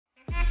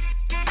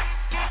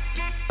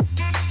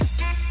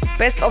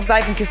Best of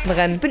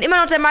Seifenkistenrennen. Ich bin immer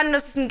noch der Meinung,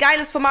 dass es ein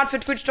geiles Format für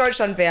Twitch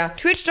Deutschland wäre.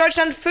 Twitch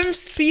Deutschland, 5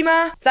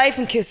 Streamer,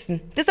 Seifenkisten.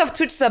 Das auf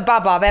Twitch wäre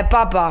Baba,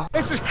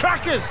 This is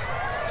crackers.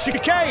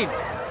 Chicane.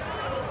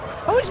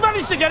 Oh, he's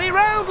managed to get it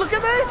round. Look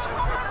at this.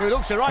 It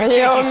looks a right cheeky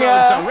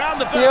so-and-so.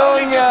 Round the ball.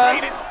 He just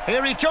made it.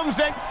 Here he comes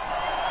then.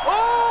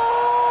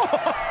 Oh!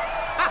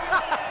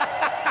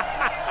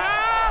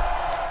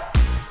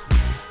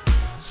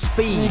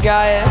 Speed,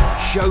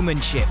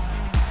 showmanship,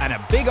 and a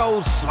big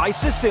old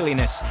slice of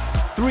silliness.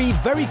 3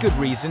 very good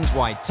reasons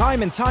why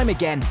time and time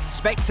again,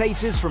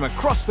 spectators from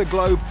across the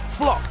globe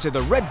flock to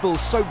the Redbull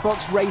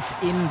Soapbox race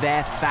in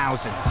their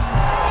thousands.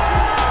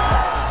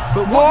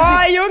 But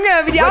boah,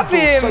 Junge, wie die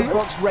abheben.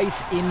 Soapbox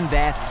race in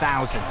their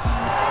thousands.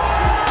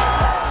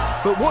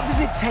 But what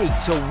does it take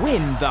to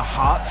win the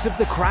hearts of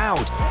the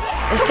crowd?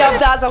 Ich glaube,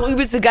 da ist auch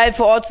übelst geil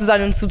vor Ort zu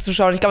sein und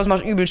zuzuschauen. Ich glaube, es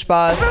macht übel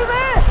Spaß.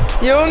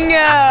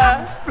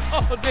 Junge!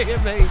 Oh dear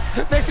me,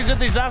 this is a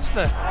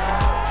disaster.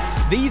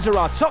 These are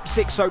our top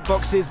 6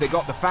 soapboxes that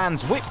got the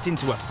fans whipped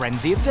into a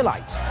frenzy of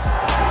delight.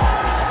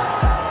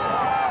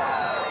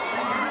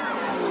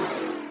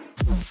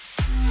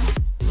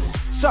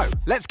 So,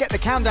 let's get the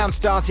countdown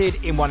started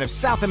in one of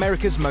South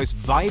America's most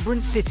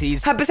vibrant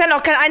cities. Hab bisher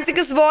noch kein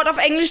einziges Wort auf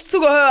Englisch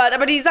zugehört,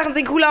 aber die Sachen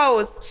sehen cool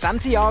aus.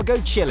 Santiago,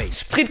 Chile.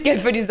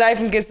 Spritgeld für die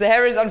Seifenkiste.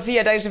 Harris und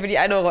Fiat, Dankeschön für die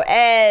 1,11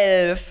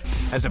 €.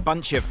 As a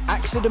bunch of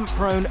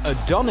accident-prone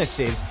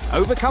Adonises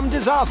overcome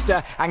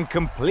disaster and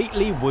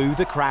completely woo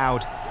the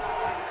crowd.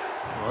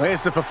 Well,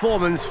 here's the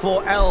performance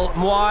for El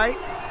Muay.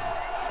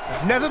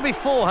 Never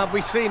before have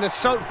we seen a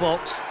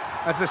soapbox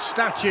as a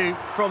statue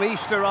from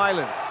Easter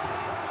Island.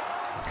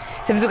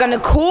 Sie haben sogar eine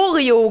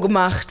Choreo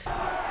gemacht.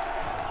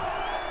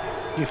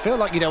 You feel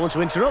like you don't want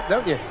to interrupt,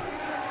 don't you?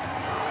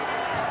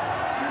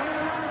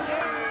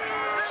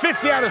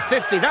 50 out of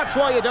 50. That's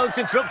why you don't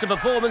interrupt a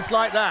performance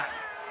like that.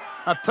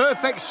 A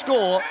perfect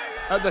score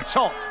at the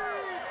top.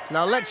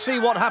 Now let's see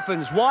what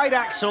happens. Wide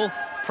axle,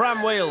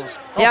 pram wheels.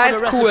 Ja, Often ist a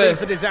recipe cool.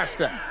 for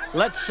disaster.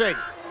 Let's see.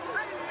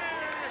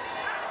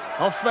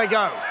 Off they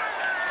go.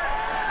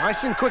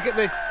 Nice and quick at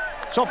the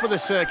top of the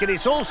circuit.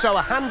 It's also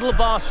a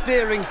handlebar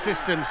steering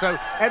system, so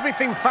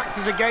everything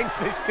factors against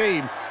this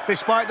team,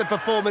 despite the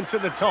performance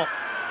at the top.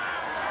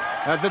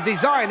 The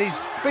design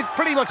is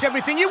pretty much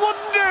everything you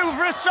wouldn't do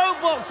for a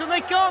soapbox, and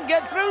they can't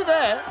get through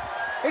there.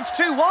 It's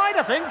too wide,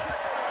 I think.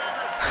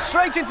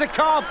 Straight into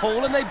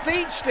carpool, and they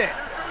beached it.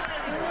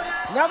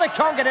 Now they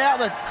can't get out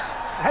of the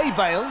hay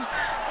bales.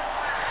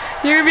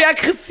 Junge, wie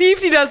aggressiv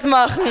die das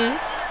machen.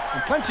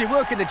 And plenty of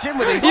work in the gym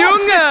with these.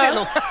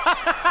 Junge!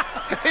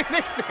 He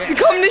missed it. Sie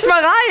kommen nicht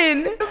mal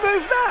rein.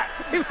 Move that.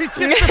 He was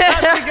just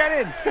about to get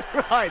in.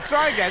 Right,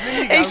 try again.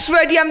 There you go. Ich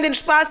schwöre, die haben den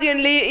Spaß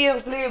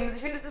ihres Lebens.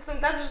 Ich finde, das ist so ein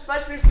klassisches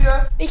Beispiel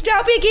für, ich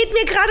glaube, ihr geht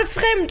mir gerade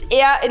fremd.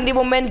 Er in dem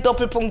Moment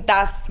Doppelpunkt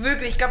das.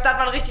 Wirklich, ich glaube, das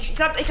macht richtig, ich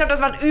glaube, das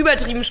macht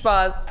übertrieben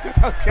Spaß.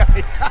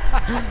 Okay.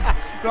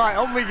 Right,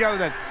 on we go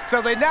then.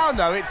 So they now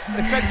know it's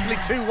essentially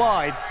too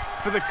wide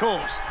for the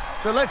course.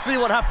 So let's see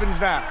what happens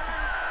now.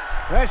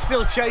 They're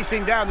still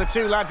chasing down the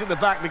 2 lads at the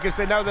back because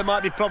they know there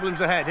might be problems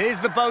ahead.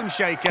 Here's the bone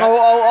shaker.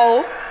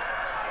 Oh.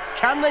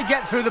 Can they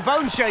get through the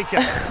bone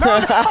shaker? No,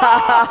 no.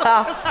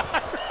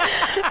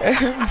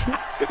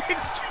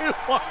 It's too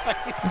wide.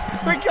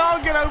 They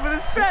can't get over the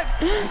steps.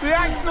 The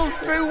axle's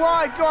too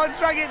wide. Go on,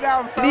 drag it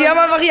down. Die haben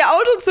einfach ihr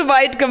Auto zu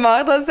weit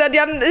gemacht. Das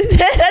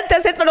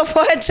hätte man doch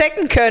vorher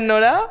checken können,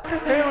 oder?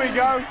 Here we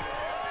go.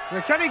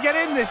 Can he get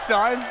in this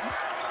time?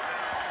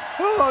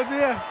 Oh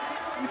dear.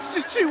 It's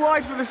just too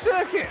wide for the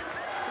circuit.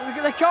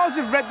 They can't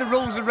have read the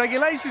rules and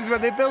regulations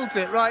when they built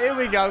it. Right, here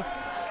we go.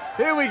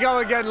 Here we go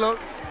again, look.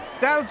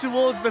 Down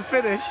towards the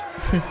finish.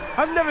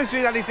 I've never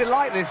seen anything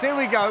like this. Here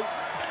we go.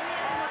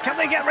 Can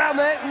they get round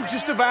there?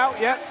 Just about,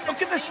 yeah.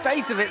 Look at the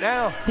state of it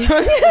now.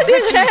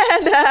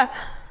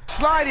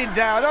 Sliding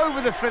down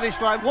over the finish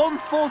line.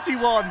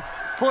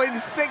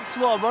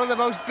 141.61. One of the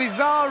most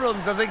bizarre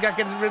runs I think I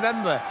can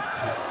remember.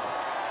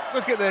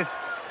 Look at this.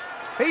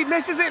 He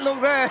misses it, look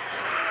there.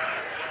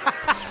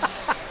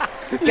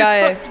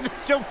 Geil.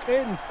 Jump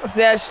in.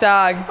 Sehr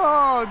stark.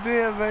 Oh,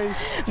 dear me.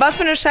 Was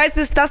für eine Scheiße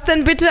ist das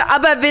denn bitte?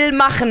 Aber will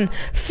machen.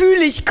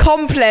 Fühle ich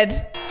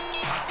komplett.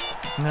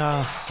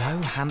 Oh, so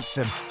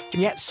handsome,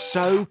 and yet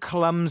so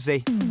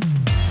clumsy.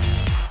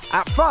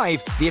 At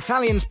 5, the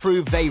Italians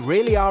prove they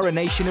really are a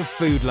nation of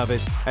food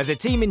lovers, as a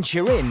team in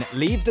Turin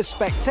leave the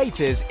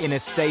spectators in a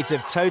state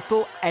of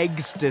total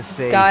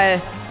ecstasy. Geil.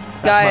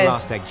 That's my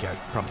last egg joke,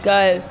 promise.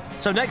 Geil.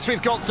 So next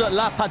we've got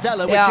La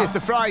Padella, which is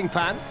the frying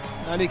pan.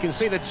 And you can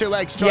see the 2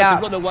 eggs trying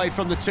to run away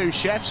from the 2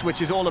 chefs,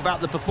 which is all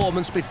about the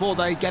performance before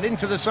they get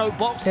into the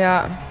soapbox.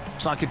 Ja.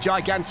 It's like a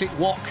gigantic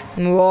wok.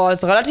 Boah,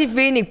 ist relativ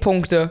wenig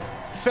Punkte.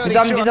 Wieso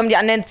haben die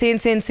anderen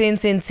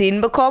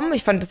 10 bekommen?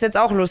 Ich fand das jetzt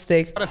auch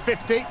lustig.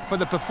 50 for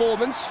the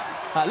performance.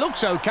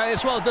 Looks okay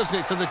as well, doesn't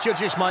it? So the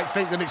judges might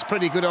think that it's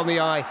pretty good on the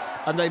eye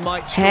and they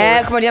might score.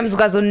 Hä, guck mal, die haben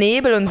sogar so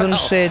Nebel und so ein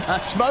Shit.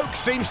 Smoke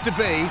seems to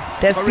be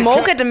Der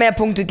Smoke hätte mehr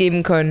Punkte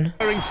geben können.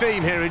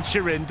 Theme here in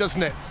Turin,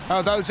 doesn't it?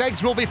 Oh, those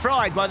eggs will be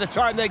fried by the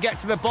time they get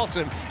to the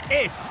bottom.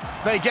 If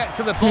they get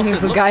to the bottom.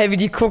 So geil, wie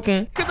die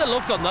gucken. Look at the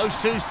look on those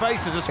two's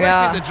faces,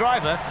 especially the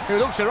driver, who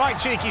looks a right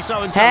cheeky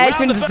so-and-so. Hä, ich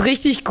finde das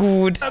richtig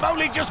gut. They've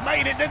only just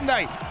made it, didn't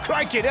they?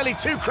 Crikey, nearly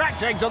 2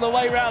 cracked eggs on the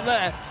way round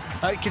there.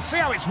 You can see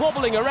how it's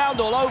wobbling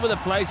around all over the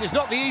place. It's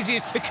not the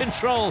easiest to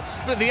control,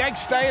 but the eggs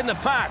stay in the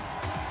pan.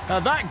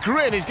 That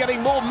grin is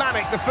getting more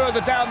manic the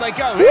further down they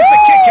go. Here's the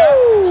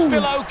kicker,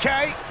 still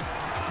okay.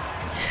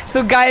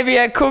 So geil, wie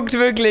er guckt,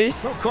 wirklich.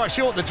 Not quite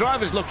sure what the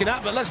driver's looking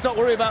at, but let's not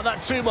worry about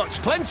that too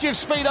much. Plenty of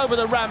speed over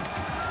the ramp.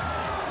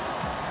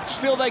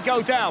 Still they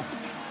go down.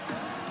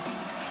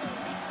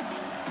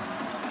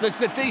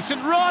 There's a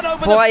decent run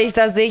over Boah,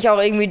 da sehe ich auch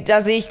irgendwie,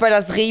 da sehe ich bei,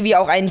 dass Revi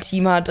auch ein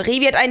Team hat.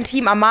 Revi hat ein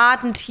Team, Amar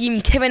hat ein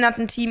Team, Kevin hat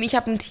ein Team, ich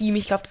habe ein Team.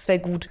 Ich glaube, das wäre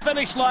gut.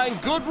 Finish line,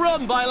 good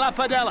run by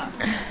Lapadella.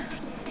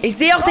 Ich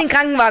sehe auch den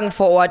Krankenwagen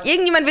vor Ort.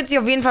 Irgendjemand wird sich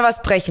auf jeden Fall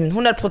was brechen.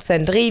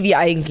 100%. Revi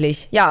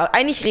eigentlich. Ja,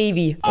 eigentlich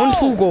Revi. Und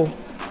Hugo.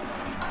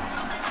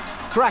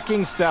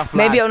 Cracking stuff,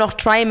 Maybe auch noch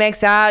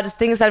Trimax. Ja, das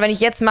Ding ist halt, wenn ich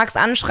jetzt Max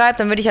anschreibe,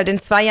 dann würde ich halt in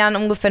 2 Jahren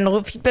ungefähr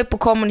ein Feedback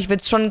bekommen und ich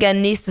würde es schon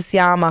gern nächstes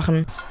Jahr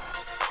machen.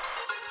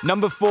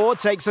 Number 4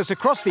 takes us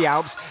across the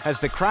Alps as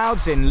the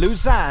crowds in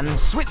Lausanne,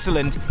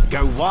 Switzerland,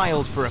 go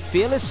wild for a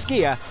fearless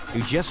skier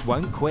who just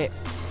won't quit.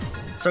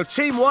 So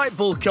Team White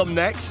Bull come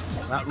next.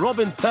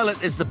 Robin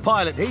Pellet is the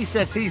pilot. He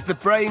says he's the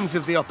brains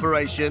of the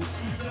operation.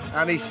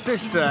 And his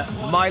sister,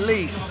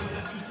 Mylise,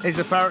 is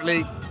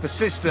apparently the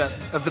sister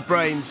of the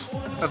brains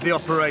of the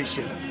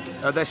operation.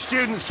 They're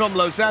students from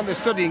Lausanne, they're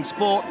studying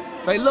sport.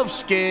 They love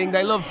skiing,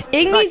 they love...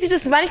 Irgendwie sieht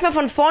es manchmal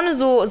von vorne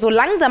so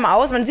langsam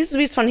aus. Man sieht so,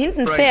 wie es von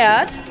hinten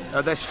fährt.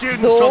 So. Das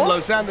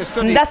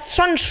ist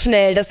schon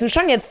schnell. Das sind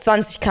schon jetzt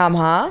 20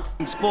 km/h.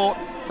 Sport.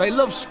 They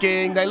love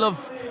skiing, they love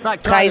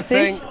that kind of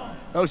thing.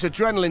 Those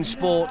adrenaline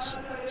sports.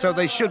 So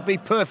they should be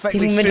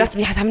perfectly suited.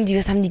 Was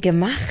haben die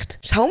gemacht?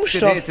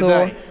 Schaumstoff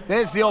so.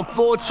 There's the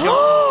on-board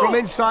shot from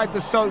inside the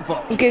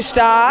soapbox. Okay,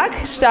 stark.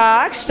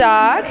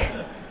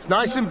 It's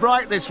nice and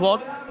bright, this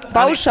one.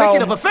 Bauschaum.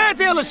 Picking up a fair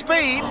deal of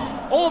speed.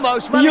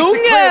 Almost managed to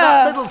clear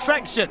that middle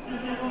section.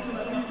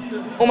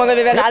 Oh mein Gott,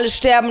 wir werden alle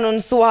sterben und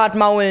uns so hart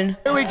maulen.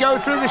 Here we go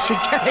through the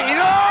chicane.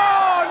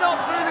 Oh, not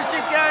through the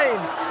chicane.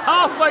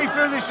 Halfway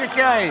through the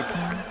chicane.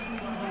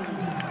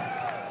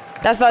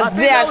 Das war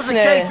sehr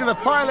schnell. A case of a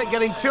pilot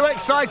getting too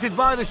excited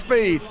by the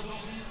speed.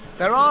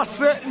 There are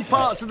certain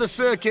parts of the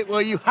circuit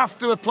where you have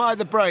to apply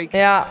the brakes.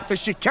 Ja. The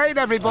chicane,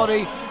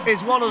 everybody,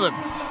 is one of them.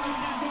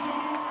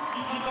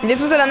 Und jetzt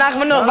muss er danach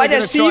immer noch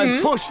weiter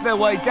schieben. Push their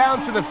way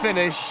down to the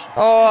finish.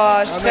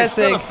 Oh, stressig.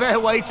 Still a fair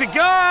way to go.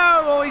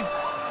 Oh, he's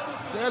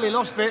nearly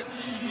lost it.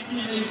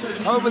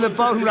 Over the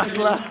bone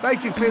rattler. They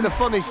can see the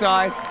funny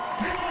side.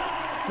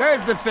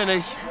 There's the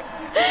finish.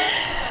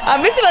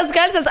 Aber wisst ihr, was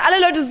geil ist, dass alle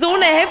Leute so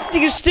eine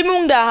heftige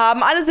Stimmung da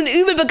haben. Alle sind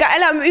übel begeistert,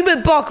 alle haben übel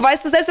Bock.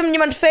 Weißt du, selbst wenn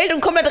jemand fällt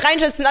und komplett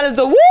reinschätzt, sind alle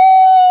so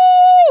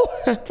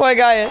Wuuu! Voll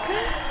geil.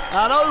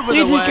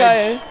 Richtig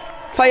geil.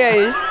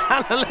 Feier ich.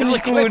 Finde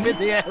ich gut. In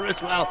the air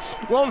as well.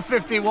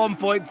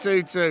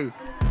 151.22.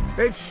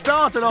 It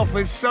started off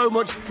with so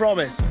much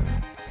promise.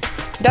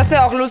 Das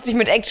wäre auch lustig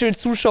mit actual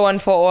Zuschauern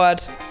vor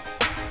Ort.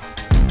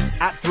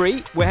 At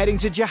 3, we're heading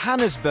to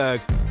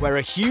Johannesburg, where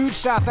a huge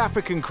South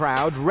African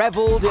crowd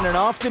revelled in an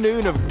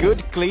afternoon of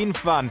good, clean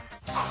fun.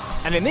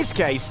 And in this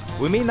case,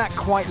 we mean that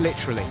quite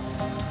literally.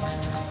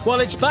 Well,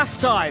 it's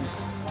bath time.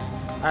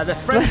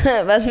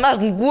 Was macht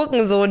ein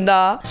Gurkensohn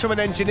da? From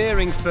an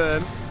engineering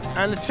firm.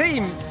 And the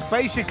team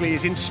basically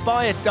is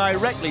inspired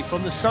directly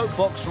from the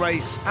Soapbox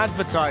race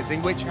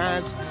advertising, which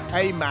has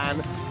a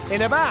man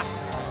in a bath.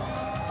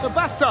 So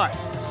bath time.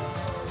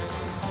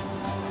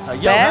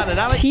 Johan and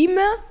Alex. Team?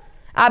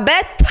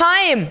 Bath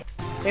time.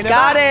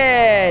 Got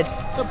it.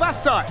 So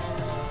bath time.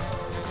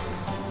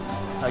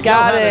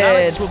 Got it.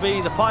 Alex will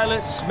be the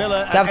pilots.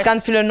 Miller. Gab's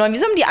ganz viele neue.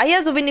 Wieso haben die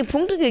Eier so wenig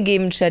Punkte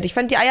gegeben, Chat? Ich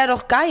fand die Eier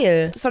doch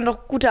geil. Das waren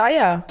doch gute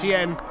Eier.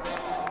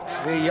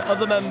 The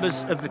other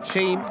members of the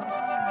team.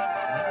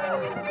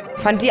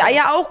 Fand die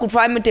Eier auch gut,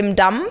 vor allem mit dem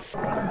Dampf.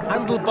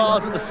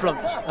 Handlebars at the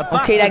front.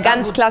 Okay, der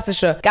ganz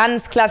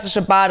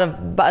klassische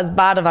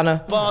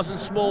Badewanne. Bars and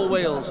small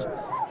wheels.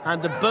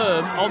 And the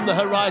berm on the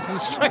horizon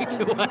straight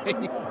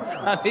away.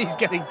 And he's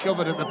getting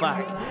covered at the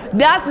back.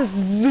 Das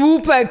ist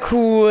super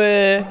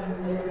cool.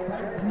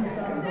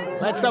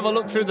 Let's have a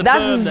look through the Das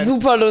berm ist then.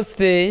 super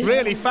lustig.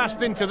 Really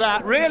fast into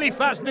that. Really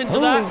fast into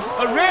that.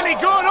 And really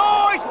good.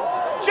 Oh, he's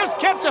just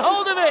kept a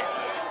hold of it.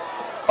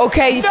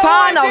 Okay, die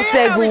fahren auch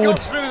sehr gut.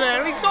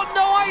 He's got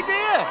no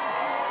idea.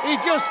 He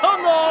just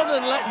hung on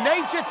and let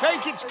nature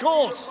take its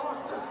course.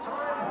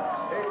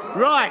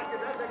 Right.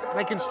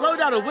 They can slow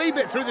down a wee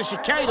bit through the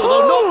chicane,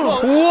 although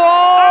not much. Whoa!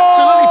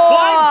 Absolutely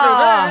flying through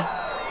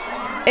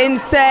there.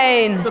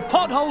 Insane. The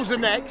potholes are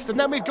next, and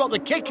then we've got the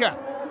kicker.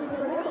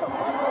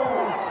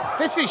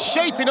 This is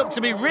shaping up to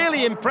be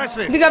really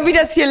impressive. Digga, wie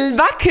das hier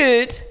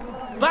wackelt.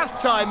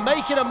 Bath time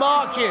making a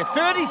mark here.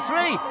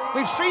 33.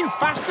 We've seen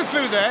faster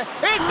through there.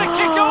 Here's the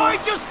kick. Oh, he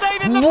just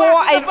stayed in the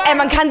Boah, back. ey,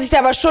 man kann sich da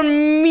aber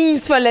schon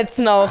mies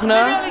verletzen auch, ne?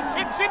 He nearly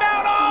tips him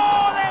out.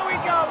 Oh, there we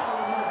go.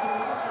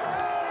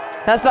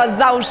 Das war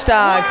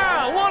saustark.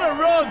 Wow, what a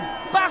run.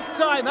 Bath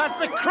time has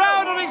the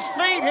crowd on its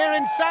feet here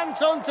in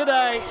Santon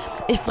today.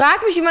 Ich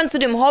frage mich, wie man zu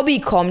dem Hobby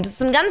kommt. Das ist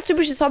so ein ganz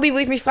typisches Hobby, wo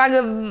ich mich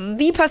frage,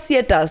 wie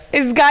passiert das?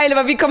 Ist geil,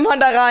 aber wie kommt man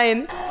da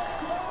rein?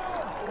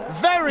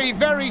 Very,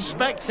 very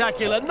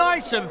spectacular.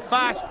 Nice and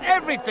fast.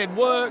 Everything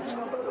worked.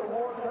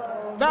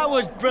 That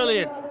was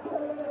brilliant.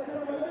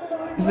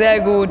 Sehr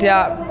gut,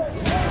 ja.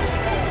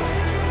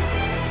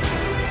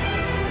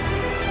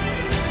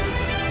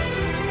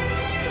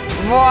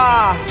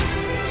 Boah.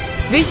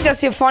 Es ist wichtig, dass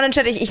hier vorne,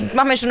 Chat, ich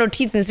mache mir schon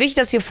Notizen. Es ist wichtig,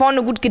 dass hier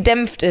vorne gut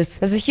gedämpft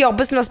ist. Dass ich hier auch ein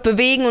bisschen was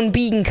bewegen und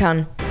biegen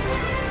kann.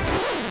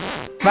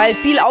 Weil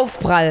viel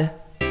Aufprall.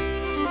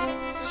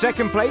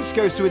 Second place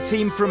goes to a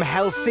team from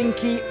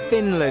Helsinki,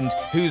 Finland,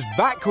 whose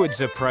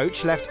backwards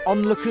approach left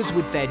onlookers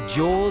with their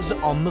jaws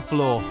on the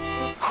floor.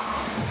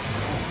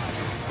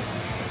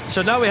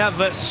 So now we have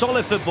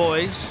Solifer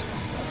boys.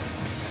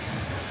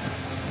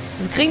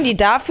 Was kriegen die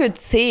dafür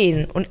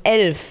 10 und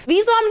 11?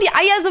 Wieso haben die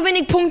Eier so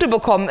wenig Punkte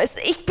bekommen?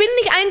 Ich bin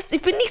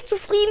nicht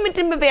zufrieden mit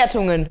den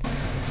Bewertungen.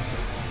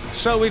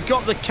 So we've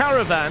got the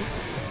caravan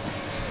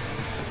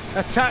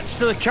attached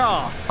to the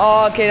car.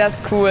 Oh, okay, das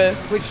ist cool.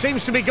 Which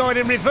seems to be going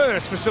in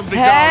reverse for some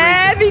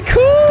bizarre reason. Wie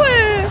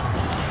cool!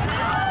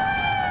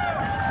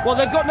 Well,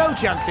 they've got no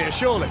chance here,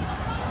 surely.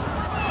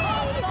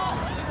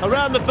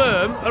 Around the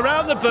berm,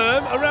 around the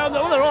berm, around the...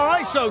 Oh, they're all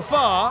right so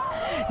far.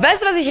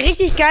 Weißt du, was ich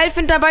richtig geil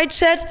finde dabei,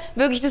 Chat?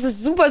 Wirklich, das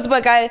ist super,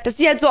 super geil, dass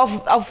die halt so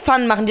auf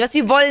Fun machen.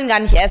 Die wollen gar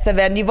nicht Erster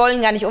werden, die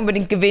wollen gar nicht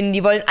unbedingt gewinnen,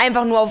 die wollen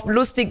einfach nur auf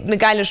lustig eine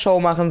geile Show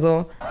machen,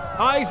 so.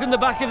 Eyes in the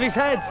back of his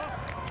head.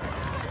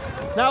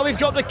 Now we've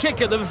got the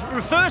kicker, the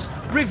first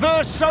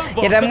reverse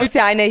soapbox. Ja, da muss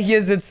ja einer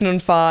hier sitzen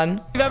und fahren.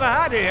 We've ever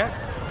had here.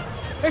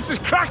 This is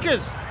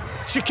crackers.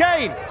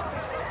 Chicane.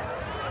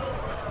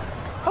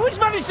 Oh, he's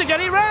managed to get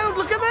it round.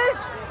 Look at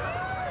this.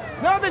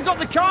 Now they've got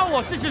the car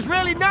wash. This is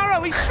really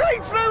narrow. He's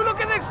straight through.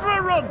 Look at this for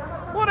a run.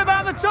 What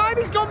about the time?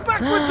 He's gone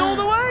backwards all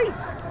the way.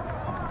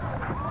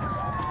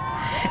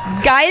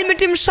 Geil mit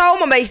dem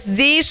Schaum, aber ich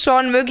sehe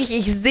schon, wirklich,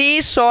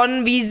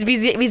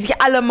 wie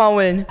sich alle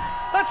maulen.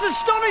 That's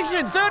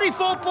astonishing.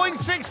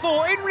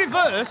 34.64 in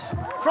reverse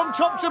from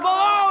top to bottom.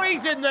 Oh,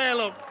 he's in there,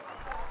 look.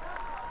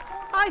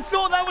 I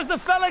thought that was the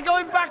fella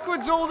going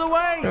backwards all the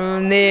way.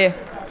 Nee.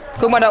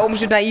 Guck mal, da oben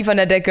steht Naiv an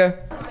der Decke.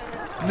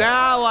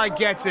 Now I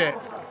get it.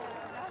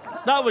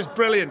 That was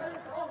brilliant.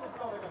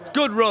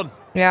 Good run.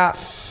 Ja.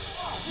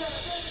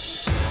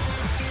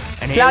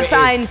 And Platz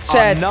 1,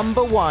 Chat.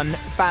 Number 1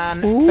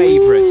 fan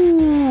favorite.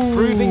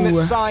 Proving that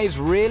size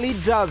really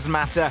does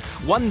matter.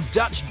 One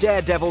Dutch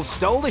daredevil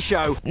stole the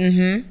show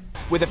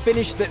with a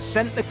finish that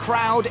sent the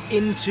crowd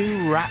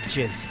into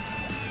raptures.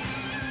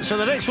 So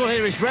the next one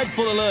here is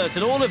Redbull alert,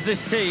 and all of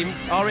this team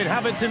are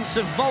inhabitants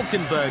of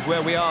Valkenburg,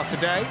 where we are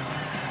today.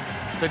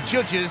 The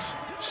judges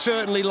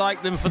certainly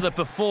like them for the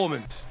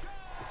performance.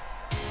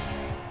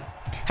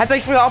 Hat es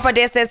euch früher auch bei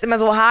DSDS immer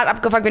so hart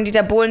abgefuckt, wenn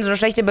Dieter Bohlen so eine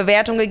schlechte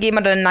Bewertung gegeben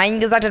hat oder Nein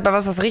gesagt hat, bei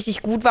was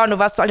richtig gut war und du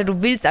warst so, Alter,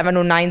 du willst einfach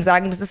nur Nein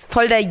sagen. Das ist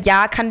voll der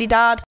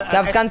Ja-Kandidat.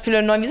 Gab es ganz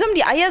viele Neuen. Wieso haben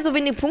die Eier so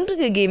wenig Punkte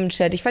gegeben,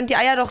 Chat? Ich fand die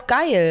Eier doch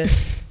geil.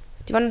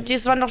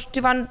 Das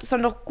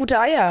waren doch gute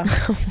Eier.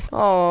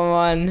 Oh,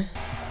 Mann.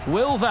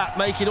 Will that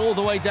make it all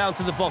the way down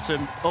to the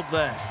bottom up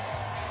there?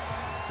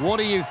 What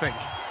do you think?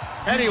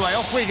 Anyway,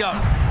 off we go.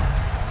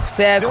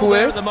 Sehr cool.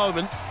 At the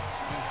moment,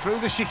 through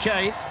the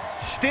chicane.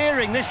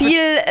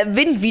 Viel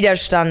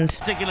Windwiderstand.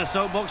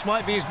 Soapbox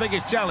might be his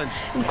biggest challenge.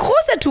 Ein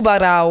großer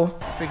Tubarau.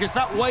 Because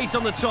that weight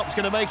on the top is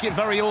going to make it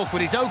very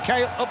awkward. He's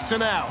okay up to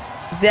now.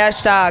 Sehr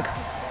stark.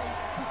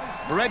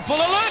 Redbull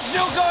alert,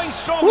 still going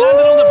strong.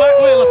 Landed on the back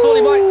wheel. I thought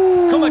he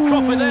might come a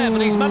cropper there,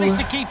 but he's managed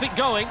to keep it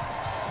going.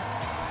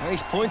 And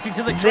he's pointing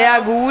to the crowd.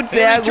 Sehr gut,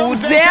 sehr gut,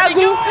 sehr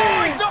gut.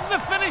 Oh, he's knocked the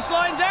finish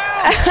line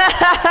down.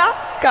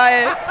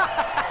 Geil.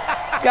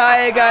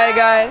 Geil, geil,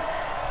 geil.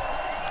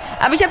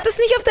 Aber ich habe das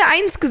nicht auf der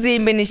 1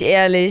 gesehen, bin ich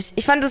ehrlich.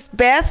 Ich fand das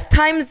Bath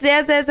Time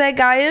sehr, sehr, sehr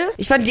geil.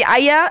 Ich fand die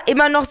Eier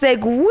immer noch sehr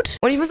gut.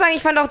 Und ich muss sagen,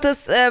 ich fand auch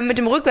das mit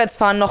dem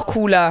Rückwärtsfahren noch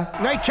cooler.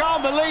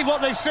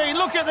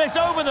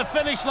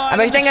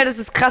 Aber ich denke, das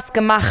ist krass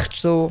gemacht,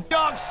 so.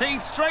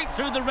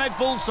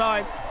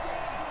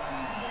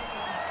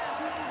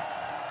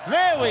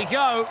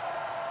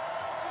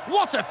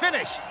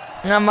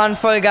 Ja, Mann,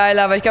 voll geil,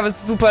 aber ich glaube, es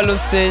ist super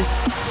lustig.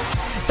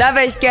 Da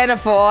wäre ich gerne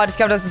vor Ort. Ich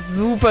glaube, das ist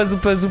super,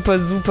 super, super,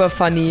 super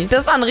funny.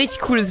 Das war ein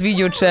richtig cooles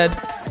Video, Chat.